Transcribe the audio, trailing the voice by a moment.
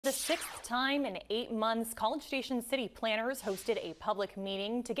the sixth time in 8 months, College Station city planners hosted a public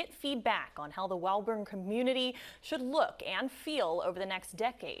meeting to get feedback on how the Wellborn community should look and feel over the next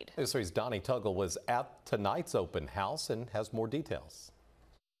decade. News 3's Donnie Tuggle was at tonight's open house and has more details.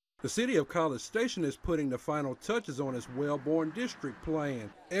 The city of College Station is putting the final touches on its Wellborn District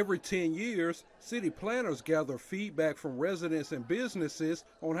Plan. Every 10 years, city planners gather feedback from residents and businesses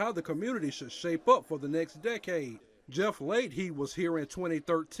on how the community should shape up for the next decade. Jeff Leahy was here in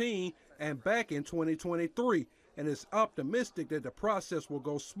 2013 and back in 2023, and is optimistic that the process will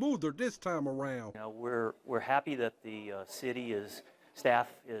go smoother this time around. We're happy that the staff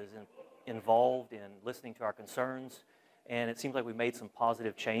is involved in listening to our concerns. And it seems like we made some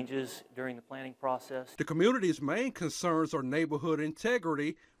positive changes during the planning process. The community's main concerns are neighborhood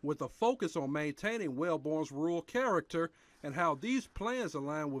integrity, with a focus on maintaining Wellborn's rural character, and how these plans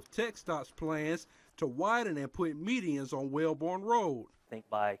align with TxDOT's plans to widen and put medians on Wellborn Road. I think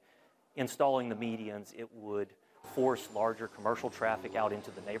by installing the medians, it would force larger commercial traffic out into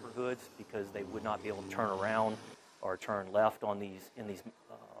the neighborhoods because they would not be able to turn around or turn left on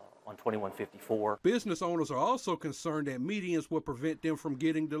on 2154. Business owners are also concerned that medians will prevent them from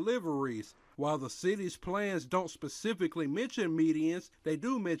getting deliveries. While the city's plans don't specifically mention medians, they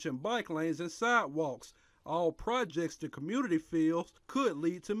do mention bike lanes and sidewalks. All projects the community feels could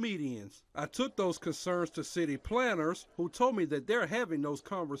lead to medians. I took those concerns to city planners, who told me that they're having those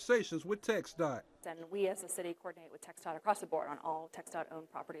conversations with TxDOT. And we as a city coordinate with TxDOT across the board on all TxDOT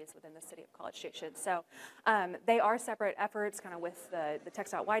owned properties within the city of College Station. So they are separate efforts kind of with the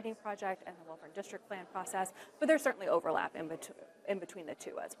TxDOT widening project and the Wellborn District Plan process, but there's certainly overlap in between the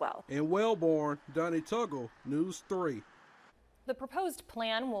two as well. In Wellborn, Donnie Tuggle, News 3. The proposed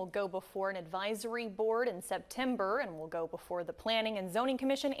plan will go before an advisory board in September and will go before the Planning and Zoning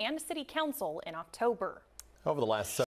Commission and City Council in October. Over the last